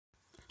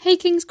Hey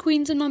kings,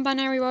 queens and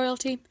non-binary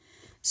royalty.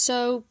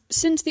 So,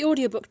 since the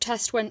audiobook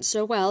test went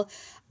so well,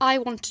 I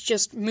want to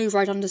just move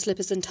right on to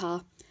Slippers and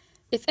Tar.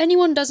 If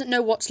anyone doesn't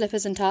know what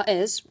Slippers and Tar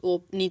is,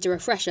 or needs a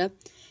refresher,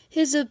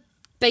 here's a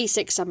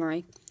basic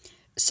summary.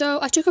 So,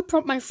 I took a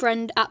prompt my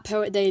friend at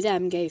Poet They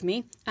Them gave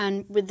me,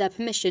 and with their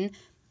permission,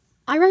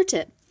 I wrote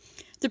it.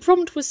 The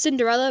prompt was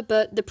Cinderella,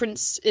 but the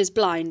prince is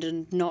blind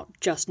and not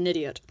just an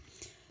idiot.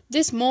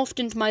 This morphed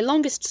into my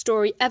longest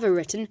story ever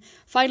written,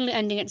 finally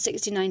ending at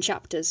 69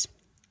 chapters.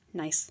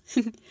 Nice.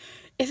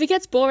 If it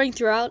gets boring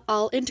throughout,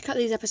 I'll intercut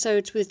these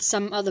episodes with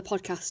some other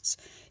podcasts.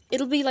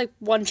 It'll be like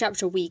one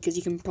chapter a week, as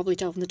you can probably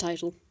tell from the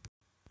title.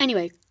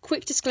 Anyway,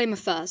 quick disclaimer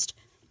first.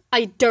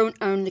 I don't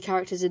own the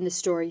characters in this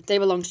story. They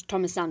belong to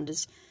Thomas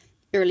Sanders.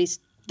 Or at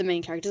least the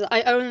main characters.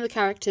 I own the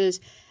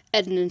characters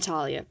Eden and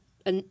Talia.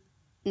 And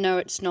no,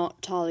 it's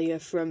not Talia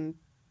from,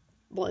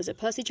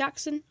 Percy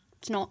Jackson?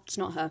 It's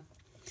not her.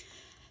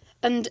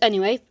 And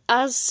anyway,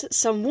 as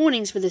some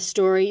warnings for this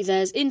story,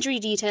 there's injury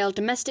detail,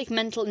 domestic,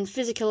 mental and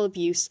physical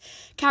abuse,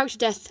 character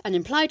death and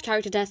implied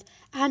character death,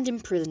 and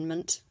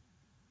imprisonment.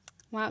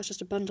 Wow, it's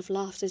just a bundle of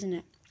laughs, isn't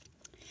it?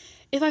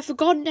 If I've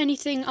forgotten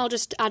anything, I'll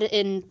just add it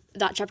in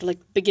that chapter,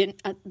 at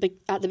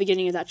the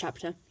beginning of that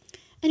chapter.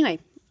 Anyway,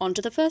 on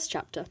to the first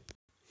chapter.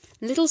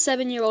 Little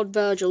 7-year-old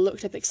Virgil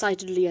looked up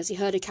excitedly as he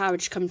heard a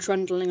carriage come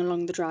trundling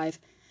along the drive.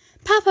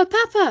 "Papa,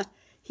 Papa!"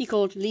 he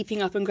called,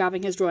 leaping up and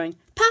grabbing his drawing.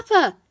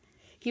 "Papa!"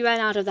 He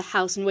ran out of the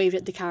house and waved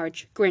at the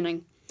carriage,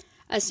 grinning.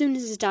 As soon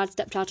as his dad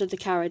stepped out of the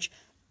carriage,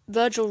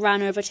 Virgil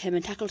ran over to him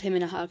and tackled him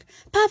in a hug.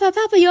 "Papa,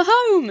 Papa, you're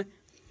home!"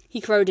 he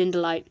crowed in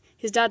delight.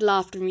 His dad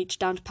laughed and reached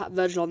down to pat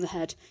Virgil on the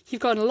head.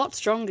 "You've gotten a lot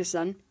stronger,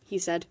 son," he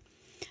said.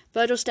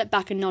 Virgil stepped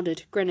back and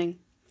nodded, grinning.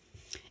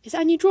 "Is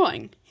that a new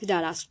drawing?" his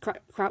dad asked,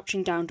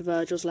 crouching down to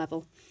Virgil's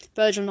level.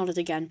 Virgil nodded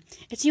again.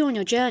 "It's you on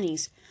your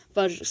journeys,"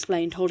 Virgil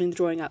explained, holding the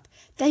drawing up.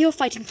 "There you're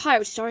fighting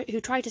pirates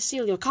who try to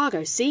steal your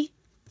cargo, see?"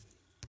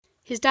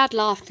 His dad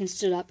laughed and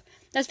stood up.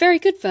 "That's very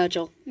good,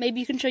 Virgil. Maybe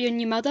you can show your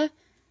new mother?"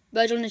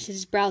 Virgil knitted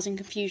his brows in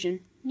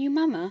confusion. "New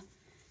mama?"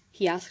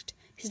 he asked.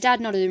 His dad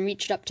nodded and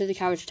reached up to the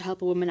carriage to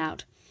help a woman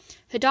out.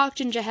 Her dark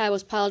ginger hair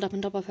was piled up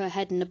on top of her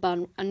head in a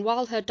bun, and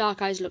while her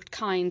dark eyes looked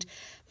kind,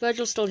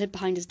 Virgil still hid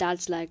behind his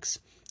dad's legs.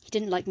 He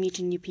didn't like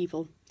meeting new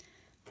people.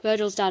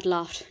 Virgil's dad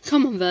laughed.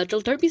 "Come on,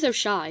 Virgil, don't be so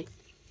shy."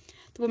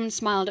 The woman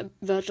smiled at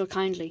Virgil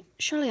kindly.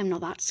 "Surely I'm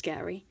not that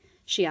scary?"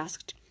 she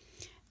asked.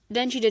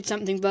 Then she did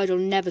something Virgil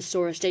never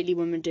saw a stately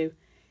woman do.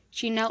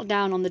 She knelt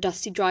down on the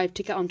dusty drive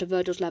to get onto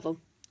Virgil's level.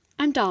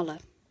 "I'm Darla.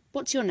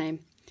 What's your name?"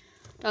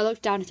 Darla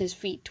looked down at his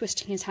feet,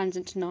 twisting his hands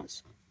into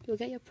knots. "You'll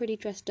get your pretty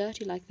dress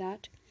dirty like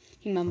that,"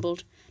 he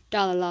mumbled.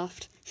 Darla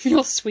laughed.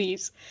 "You're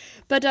sweet.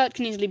 But dirt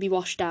can easily be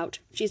washed out,"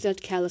 she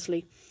said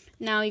carelessly.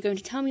 "Now you're going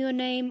to tell me your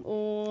name,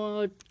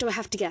 or do I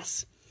have to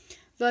guess?"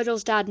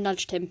 Virgil's dad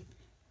nudged him.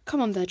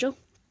 "Come on, Virgil."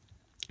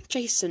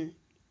 "Jason,"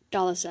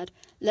 Darla said.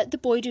 "Let the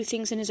boy do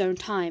things in his own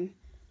time."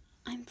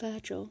 "I'm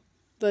Virgil,"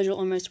 Virgil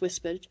almost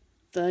whispered.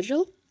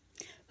 "Virgil?"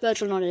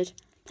 Virgil nodded.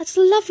 "That's a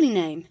lovely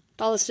name."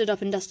 Darla stood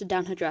up and dusted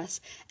down her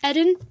dress.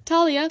 "Eden,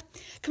 Talia,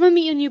 come and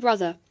meet your new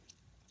brother."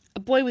 A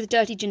boy with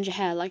dirty ginger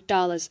hair, like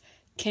Darla's,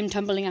 came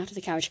tumbling out of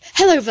the carriage.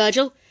 "Hello,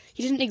 Virgil!"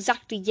 He didn't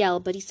exactly yell,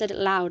 but he said it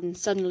loud and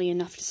suddenly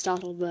enough to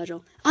startle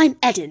Virgil. "I'm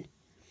Eden."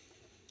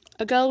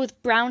 A girl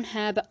with brown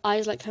hair but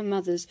eyes like her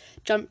mother's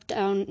jumped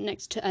down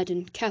next to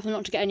Eden, careful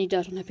not to get any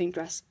dirt on her pink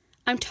dress.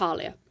 "I'm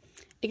Talia.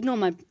 Ignore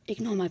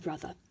my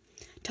brother,"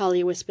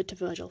 Talia whispered to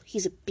Virgil.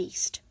 "He's a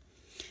beast."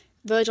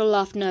 Virgil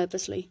laughed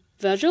nervously.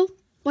 "Virgil,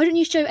 why don't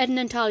you show Eden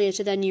and Talia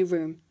to their new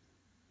room?"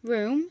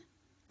 "Room?"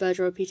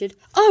 Virgil repeated.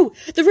 "Oh,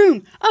 the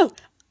room! Oh,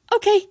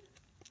 okay!"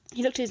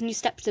 He looked at his new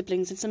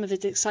step-siblings, and some of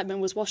his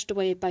excitement was washed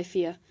away by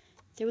fear.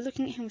 They were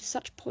looking at him with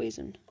such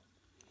poison.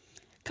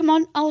 "Come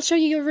on, I'll show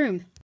you your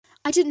room."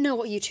 "I didn't know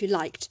what you two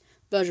liked,"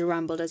 Virgil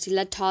rambled as he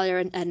led Talia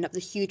and Eden up the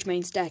huge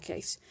main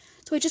staircase.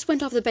 "So I just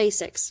went off the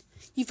basics.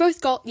 You've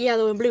both got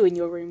yellow and blue in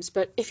your rooms,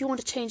 but if you want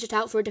to change it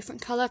out for a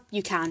different colour,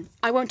 you can.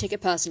 I won't take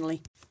it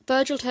personally."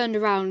 Virgil turned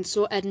around and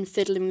saw Eden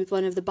fiddling with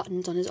one of the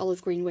buttons on his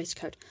olive green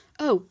waistcoat.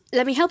 "Oh,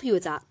 let me help you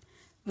with that,"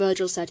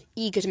 Virgil said,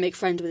 eager to make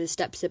friends with his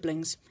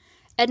step-siblings.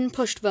 Eden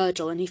pushed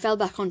Virgil, and he fell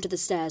back onto the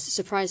stairs,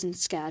 surprised and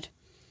scared.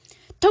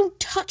 "Don't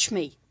touch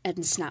me,"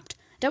 Eden snapped.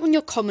 "I don't want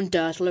your common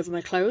dirt all over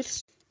my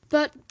clothes."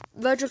 But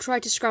Virgil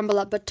tried to scramble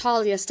up, but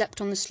Talia stepped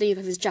on the sleeve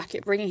of his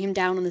jacket, bringing him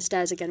down on the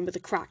stairs again with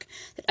a crack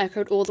that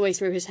echoed all the way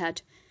through his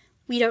head.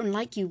 "We don't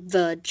like you,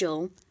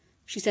 Virgil,"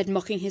 she said,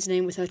 mocking his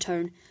name with her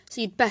tone,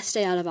 "so you'd best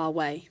stay out of our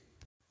way."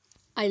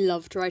 I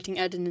loved writing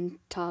Eden and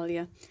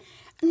Talia,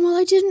 and while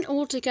I didn't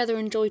altogether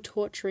enjoy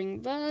torturing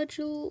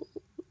Virgil,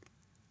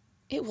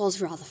 it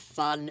was rather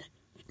fun.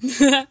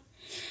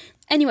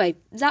 Anyway,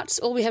 that's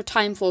all we have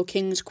time for,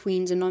 kings,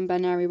 queens, and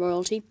non-binary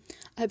royalty.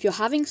 I hope you're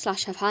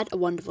having/have had a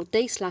wonderful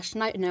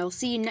day/night, and I will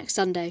see you next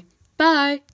Sunday. Bye!